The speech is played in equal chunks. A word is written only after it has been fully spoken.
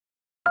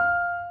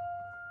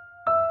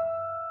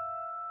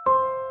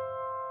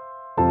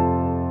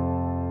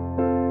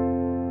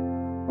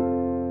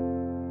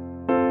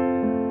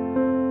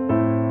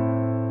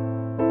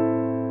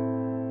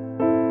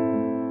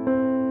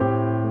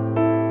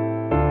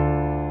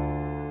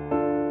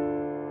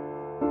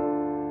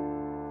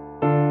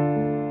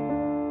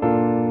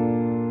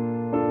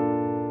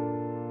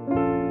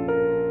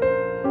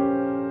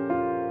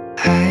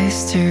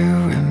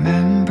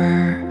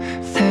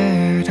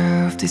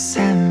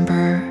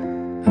December,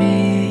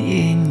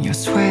 me in your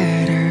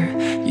sweater.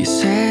 You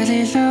said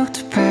it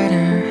looked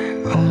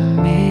better on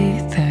me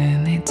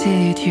than it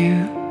did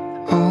you.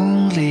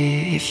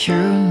 Only if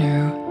you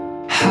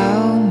knew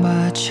how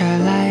much I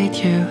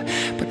liked you.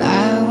 But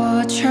I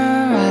watch your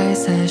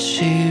eyes as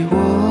she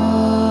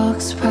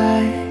walks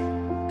by.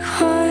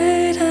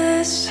 Quite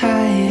a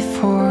sight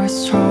for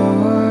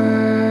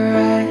sore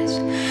eyes,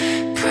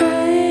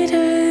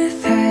 brighter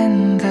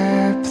than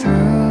the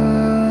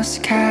blue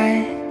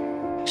sky.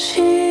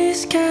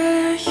 She's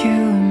got you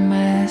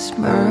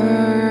mesmerized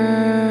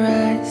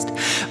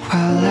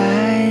while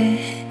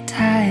I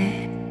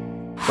die.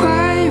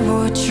 Why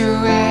would you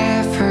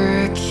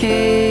ever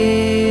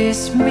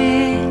kiss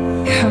me?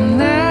 I'm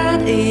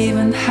not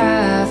even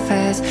half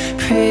as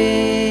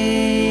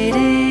pretty.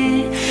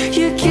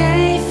 You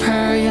gave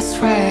her your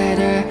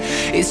sweater,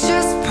 it's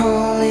just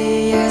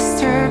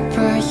polyester,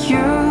 but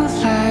you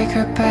like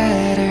her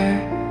better.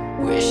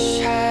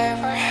 Wish I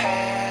were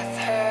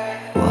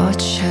Heather.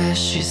 Watch as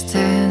she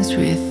stands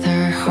with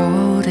her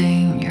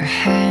holding your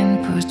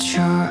hand. Put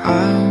your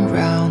arm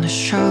round her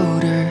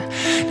shoulder.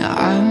 Now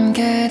I'm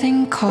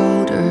getting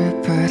colder,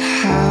 but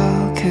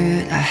how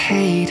could I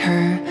hate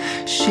her?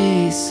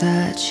 She's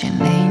such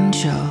an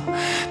angel,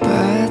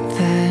 but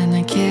then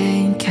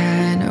again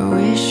kinda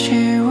wish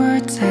she were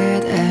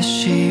dead as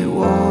she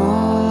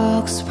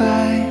walks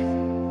by.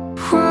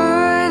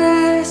 What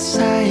a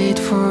sight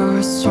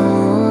for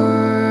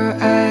sore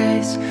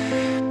eyes,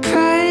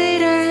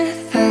 brighter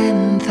than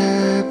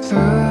the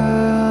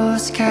blue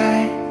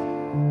sky.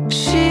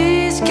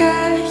 She's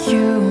got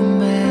you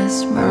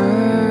mesmerized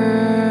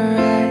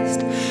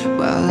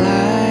while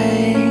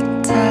I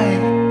die.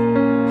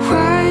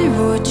 Why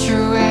would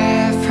you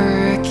ever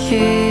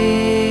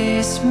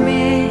kiss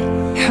me?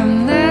 I'm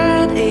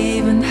not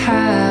even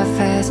half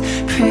as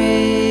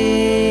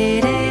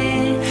pretty.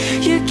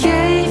 You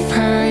gave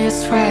her your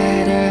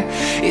sweater,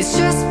 it's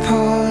just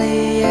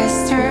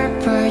polyester,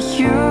 but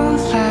you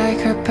like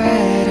her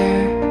better.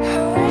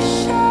 I wish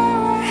I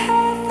were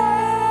Heather.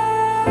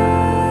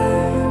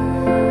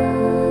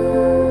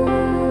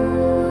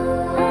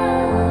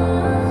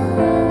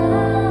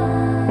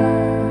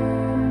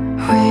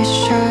 Wish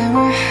I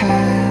were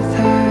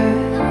Heather.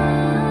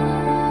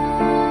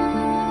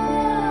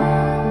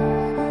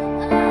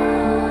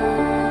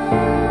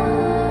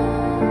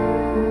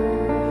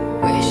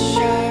 Wish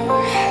I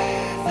were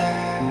Heather.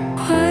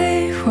 Why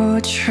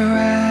would you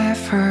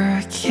ever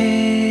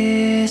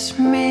kiss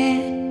me?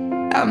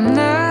 I'm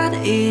not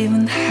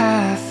even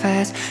half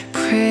as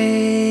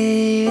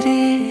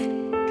pretty.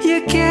 You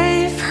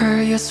gave her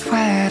your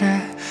sweater,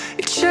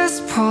 it's just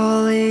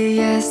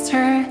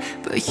polyester,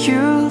 but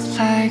you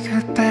like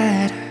her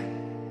better.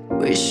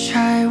 Wish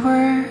I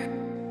were